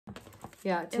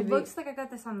Yeah, it looks like I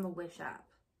got this on the Wish app.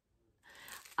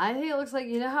 I think it looks like,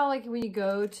 you know how like when you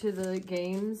go to the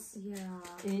games? Yeah.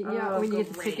 When you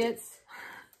get the tickets?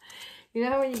 You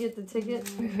know how when you get the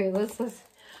tickets? Wait, let's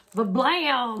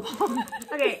blam!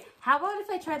 Okay, how about if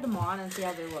I try them on and see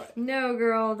how they look? No,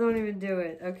 girl, don't even do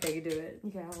it. Okay, you do it.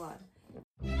 Okay, hold on.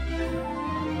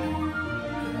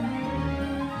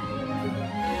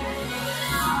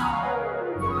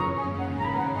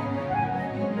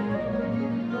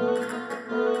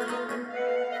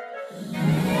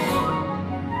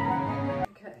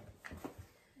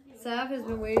 Sav has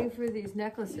been waiting for these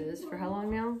necklaces for how long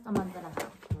now? A month and a half.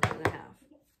 A month and a half.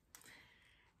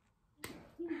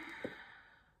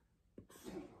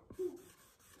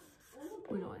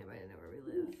 We don't want anybody to know where we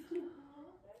live.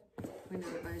 We know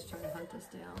everybody's trying to hunt us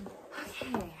down.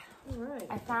 Okay. Alright.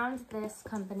 I found this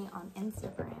company on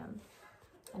Instagram,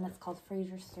 and it's called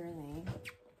Frasier Sterling.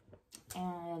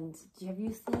 And have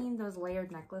you seen those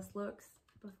layered necklace looks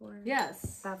before?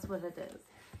 Yes. That's what it is.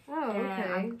 Oh, okay.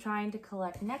 And I'm trying to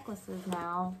collect necklaces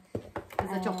now. Is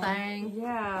that your thing?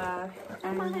 Yeah.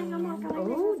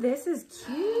 Oh, this is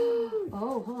cute.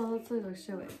 Oh, hold on. Let's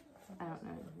show it. I don't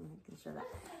know. I can show that.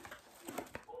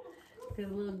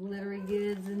 Got a little glittery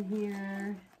goods in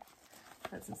here.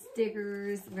 Got some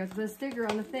stickers. We got to put a sticker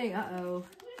on the thing. Uh-oh.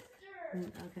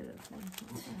 Okay, that's one.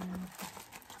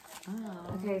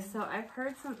 Oh. Okay, so I've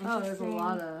heard some interesting there's a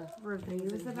lot of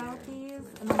reviews about these,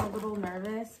 and I'm a little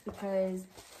nervous because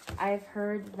I've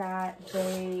heard that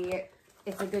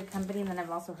it's a good company, and then I've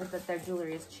also heard that their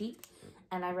jewelry is cheap,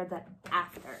 and I read that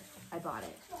after I bought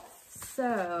it.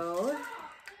 So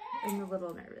I'm a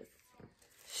little nervous.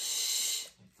 Shh.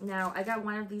 Now, I got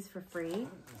one of these for free.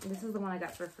 This is the one I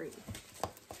got for free.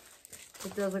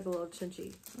 It does look a little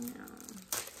chinchy. Yeah.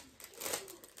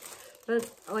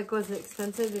 But, like, was it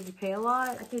expensive? Did you pay a lot?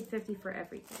 I paid $50 for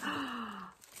everything.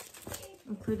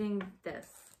 Including this.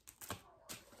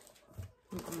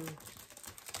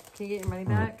 Can you get your money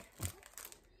back?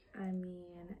 I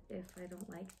mean, if I don't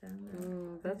like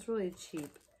them. That's really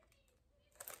cheap.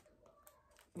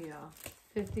 Yeah.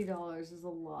 $50 is a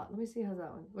lot. Let me see, how's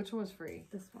that one? Which one was free?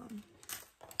 This one.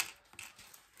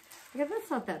 Okay,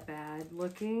 that's not that bad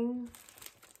looking.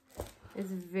 It's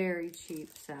very cheap,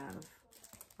 Sav.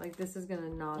 Like, this is gonna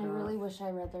not. I really wish I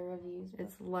read the reviews.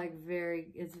 It's like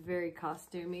it's very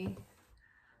costumey.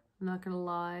 I'm not gonna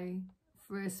lie,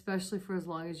 especially for as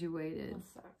long as you waited.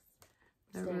 That sucks.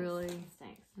 That really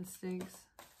stinks. It stinks.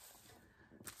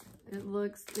 It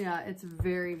looks, yeah, it's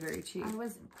very, very cheap. I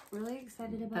was really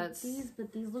excited about these,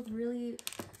 but these look really,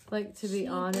 like, to be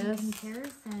cheap honest, in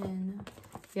comparison.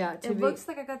 Yeah, it looks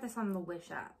like I got this on the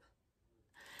Wish app.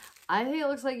 I think it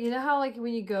looks like, you know how like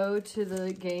when you go to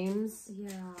the games?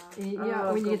 Yeah.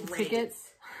 When you get the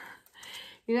tickets?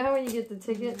 You know how when you get the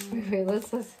tickets? Wait,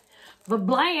 let's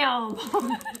blam!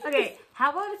 Okay,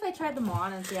 how about if I try them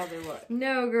on and see how they look?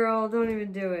 No, girl, don't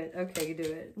even do it. Okay, you do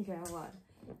it. Okay, hold on.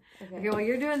 Okay, while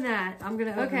you're doing that, I'm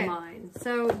gonna open mine.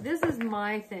 So this is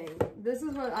my thing. This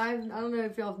is what I don't know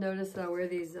if y'all have noticed that I wear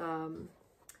these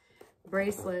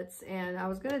bracelets, and I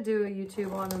was gonna do a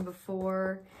YouTube on them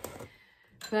before,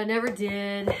 but I never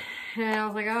did. And I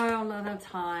was like, oh, I don't have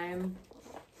time.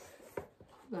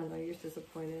 I know you're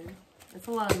disappointed. It's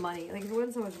a lot of money. Like, if it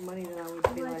wasn't so much money, then I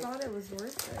would be like, I thought it was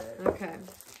worth it. Okay.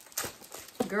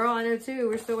 Girl, I know too.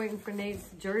 We're still waiting for Nate's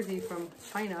jersey from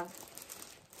China.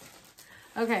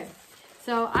 Okay.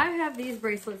 So I have these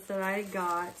bracelets that I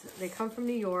got. They come from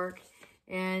New York.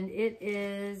 And it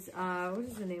is, what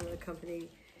is the name of the company?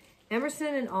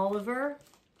 Emerson&Oliver.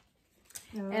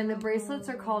 And the bracelets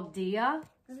are called Dia.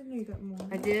 I didn't know you got more.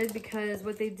 I did, because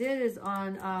what they did is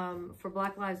on, for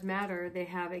Black Lives Matter, they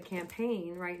have a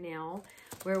campaign right now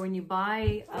where when you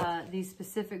buy these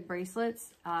specific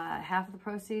bracelets, half of the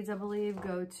proceeds, I believe,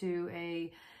 go to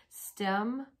a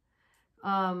STEM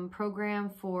program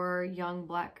for young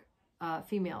Black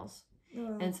females.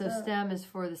 And so STEM is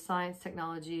for the science,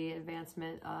 technology,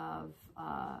 advancement of,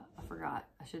 I forgot,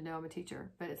 I should know, I'm a teacher,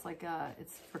 but it's like,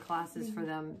 it's for classes for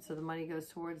them. So the money goes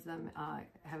towards them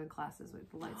having classes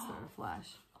with the lights that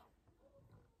flash.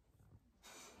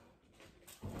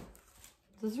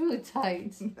 This is really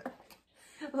tight.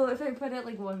 Well, if I put it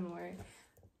like one more.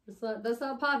 Let's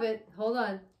not pop it. Hold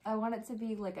on. I want it to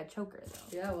be like a choker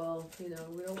though. Yeah, well, you know,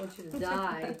 we don't want you to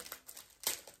die.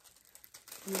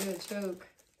 You're gonna choke.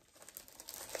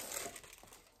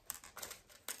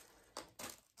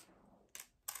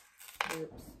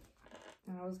 Oops.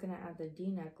 I was gonna add the D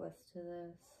necklace to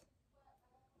this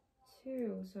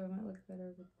too, so it might look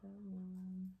better with that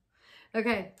one.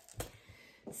 Okay.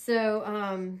 So,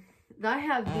 I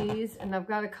have these, and I've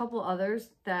got a couple others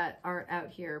that aren't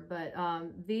out here, but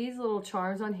these little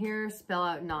charms on here spell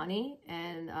out Nani,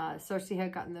 and Cersei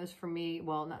had gotten those for me.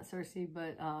 Well, not Cersei,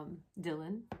 but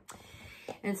Dylan.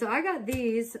 And so I got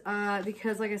these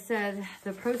because, like I said,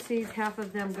 the proceeds, half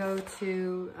of them go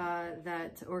to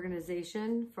that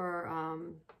organization for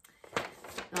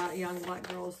young Black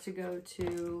girls to go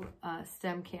to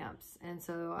STEM camps. And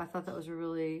so I thought that was a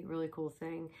really, really cool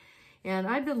thing. And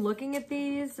I've been looking at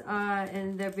these,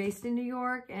 and they're based in New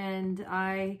York, and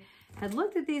I had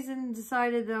looked at these and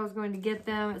decided that I was going to get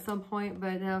them at some point,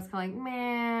 but then I was kind of like,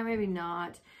 meh, maybe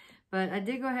not. But I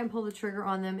did go ahead and pull the trigger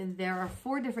on them, and there are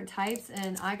 4 different types,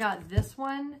 and I got this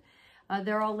one.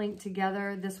 They're all linked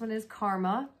together. This one is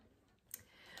Karma.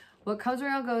 What comes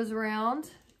around goes around.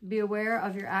 Be aware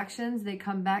of your actions. They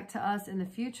come back to us in the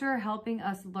future, helping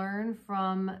us learn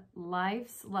from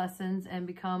life's lessons and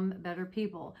become better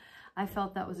people. I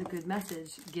felt that was a good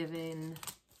message given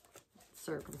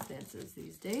circumstances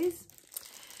these days.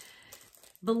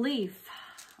 Believe,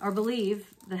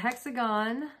 the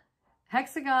hexagons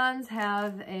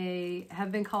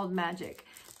have been called magic.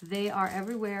 They are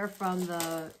everywhere from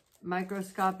the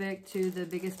microscopic to the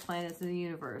biggest planets in the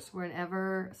universe.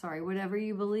 Whatever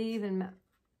you believe in,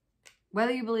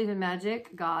 whether you believe in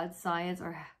magic, God, science,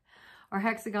 or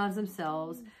hexagons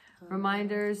themselves,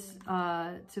 reminders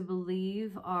to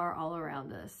believe are all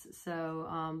around us. So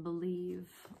I believe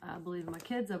in my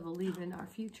kids. I believe in our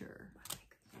future.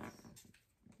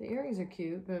 The earrings are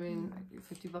cute, but I mean,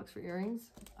 $50 for earrings?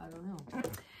 I don't know.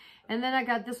 And then I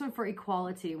got this one for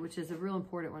equality, which is a real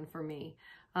important one for me.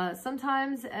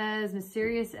 Sometimes as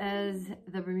mysterious as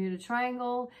the Bermuda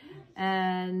Triangle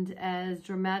and as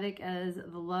dramatic as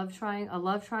a love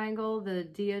triangle,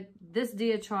 this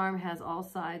dia charm has all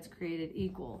sides created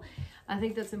equal. I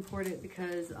think that's important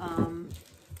because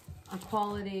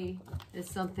equality is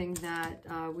something that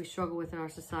we struggle with in our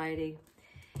society,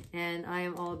 and I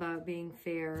am all about being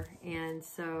fair. And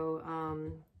so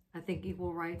I think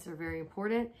equal rights are very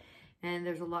important. And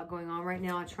there's a lot going on right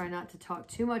now. I try not to talk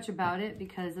too much about it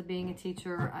because of being a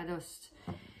teacher.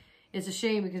 It's a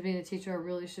shame because being a teacher, I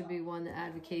really should be one to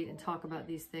advocate and talk about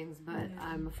these things. But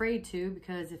I'm afraid to,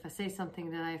 because if I say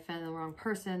something that I offend the wrong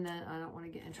person, then I don't want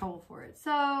to get in trouble for it.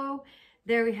 So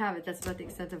there we have it. That's about the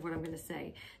extent of what I'm going to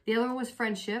say. The other one was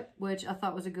friendship, which I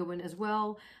thought was a good one as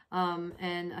well.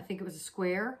 And I think it was a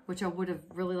square, which I would have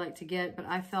really liked to get. But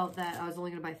I felt that I was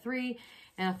only going to buy 3.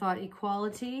 And I thought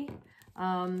equality,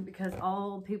 because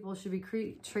all people should be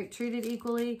treated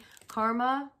equally.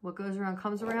 Karma, what goes around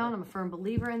comes around. I'm a firm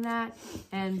believer in that.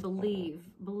 And believe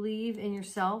in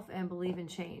yourself and believe in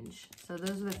change. So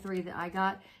those are the 3 that I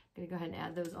got. I'm gonna go ahead and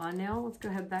add those on now. Let's go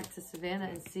ahead back to Savannah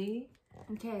and see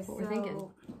what we're thinking.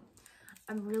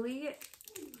 I was really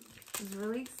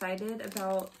excited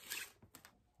about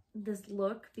this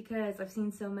look because I've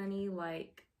seen so many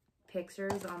like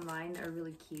pictures online that are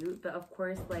really cute, but of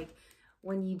course, like,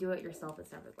 when you do it yourself,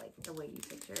 it's never like the way you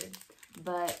pictured.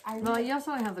 But well, you also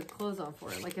don't have the clothes on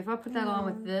for it. Like if I put that on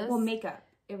with this, well, makeup,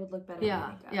 it would look better. With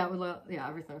makeup. Yeah, it would look,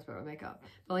 everything looks better with makeup.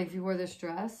 But like if you wore this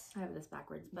dress, I have this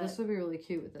backwards. But this would be really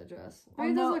cute with that dress. Well,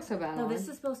 it doesn't look so bad. No, this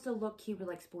is supposed to look cute with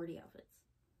like sporty outfits.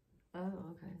 Oh,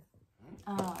 okay.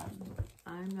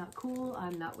 I'm not cool.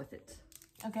 I'm not with it.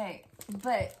 Okay,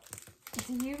 but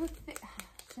do you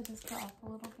should this go up a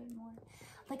little bit more?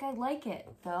 Like I like it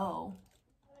though.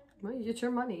 Well, you get your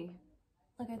money.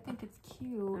 Like, I think it's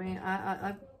cute. I mean,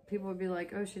 people would be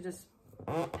like, oh, she just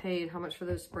paid how much for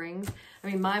those springs? I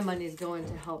mean, my money is going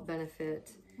to help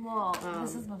benefit. Well,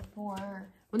 this is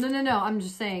before. Well, no. I'm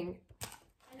just saying,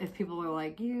 if people are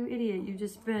like, you idiot, you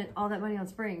just spent all that money on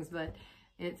springs, but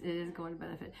it is going to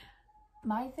benefit.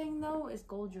 My thing, though, is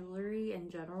gold jewelry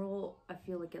in general. I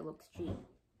feel like it looks cheap.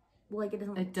 Like, it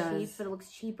doesn't look cheap, but it looks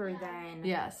cheaper than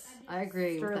yes, I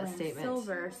agree with that statement.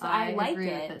 Silver, so I like agree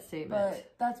it, with that statement.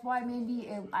 But that's why maybe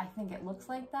I think it looks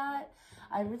like that.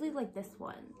 I really like this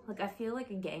one. Like, I feel like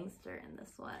a gangster in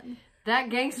this one. That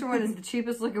gangster one is the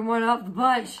cheapest looking one off the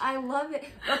bunch. I love it.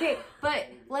 Okay, but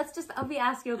let me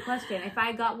ask you a question. If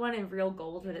I got one in real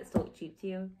gold, would it still look cheap to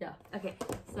you? Yeah. Okay,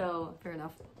 so fair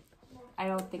enough. I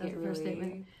don't think it really.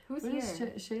 Statement. Who's what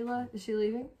here? Is Shayla? Is she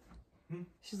leaving?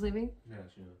 She's leaving? Yeah,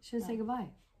 she is. She didn't say goodbye.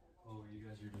 Oh, you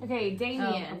guys are doing okay,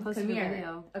 Damien, come here.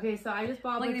 Video. Okay, so I just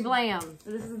bought Blankety blam.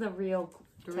 This is the real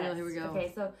test. Here we go.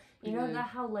 Okay, so you know that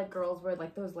how like girls wear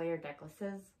like those layered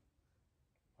necklaces?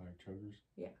 Like chokers?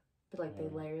 Yeah, but like they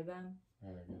layer them.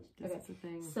 Yeah, I guess. Okay, that's the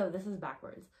thing. So this is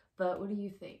backwards. But what do you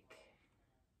think?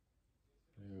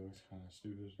 It looks kind of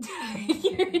stupid.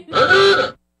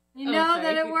 You know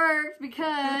that it worked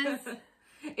because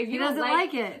If He you doesn't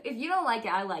like it. If you don't like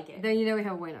it, I like it. Then you know we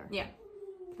have a winner. Yeah.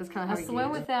 That's kind of how I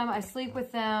swim with them. I sleep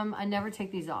with them. I never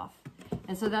take these off.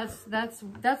 And so that's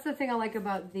the thing I like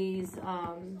about these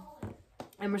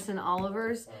Emerson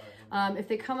Olivers. If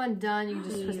they come undone, you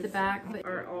just twist it back. But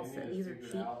These are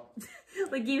cheap.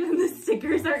 Like even the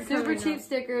stickers are super cheap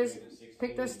stickers.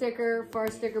 Pick their sticker for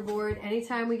our sticker board.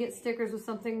 Anytime we get stickers with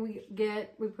something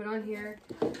we put on here.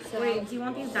 So, wait, do you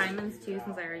want these diamonds too?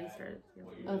 Since I already started.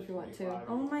 Oh, if you want to.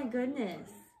 Oh my goodness.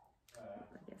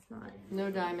 I guess not. No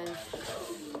diamonds.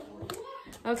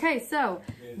 Okay, so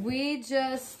we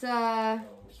just gonna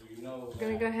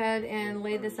go ahead and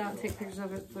lay this out and take pictures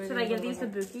of it. Should I give these to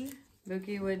Buki?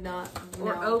 Buki would not.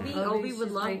 Or no. Obi? Obi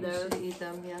would love those. Should eat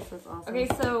them. Yes, that's awesome. Okay,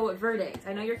 so verdict.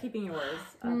 I know you're keeping yours,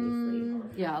 obviously.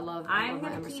 Yeah, I love. I'm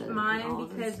gonna keep mine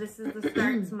because this is the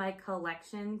start to my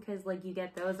collection. Because like you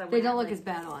get those, they don't look as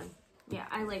bad on. Yeah,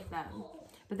 I like them.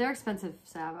 But they're expensive,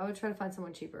 Sav. I would try to find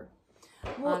someone cheaper.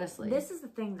 Well, honestly, this is the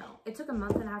thing though. It took a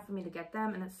month and a half for me to get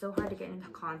them, and it's so hard to get into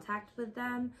contact with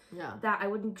them. Yeah. That I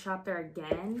wouldn't shop there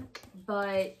again.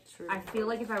 But true. I feel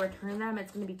like if I return them,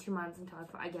 it's gonna be 2 months until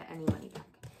I get any money back.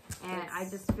 And I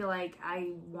just feel like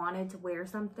I wanted to wear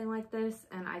something like this,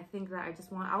 and I think that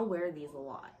I'll wear these a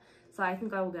lot. So I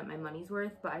think I will get my money's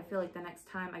worth, but I feel like the next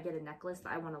time I get a necklace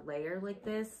that I want to layer like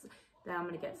this, then I'm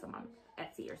going to get some on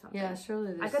Etsy or something. Yeah,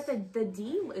 surely this. I got the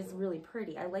D is really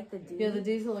pretty. I like the D. Yeah, the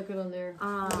D's will look good on there.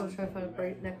 I'm going to try to find a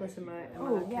great necklace in my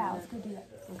yeah, let's go do that.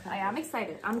 Okay. I'm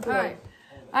excited. I'm good.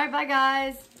 All right, bye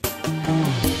guys.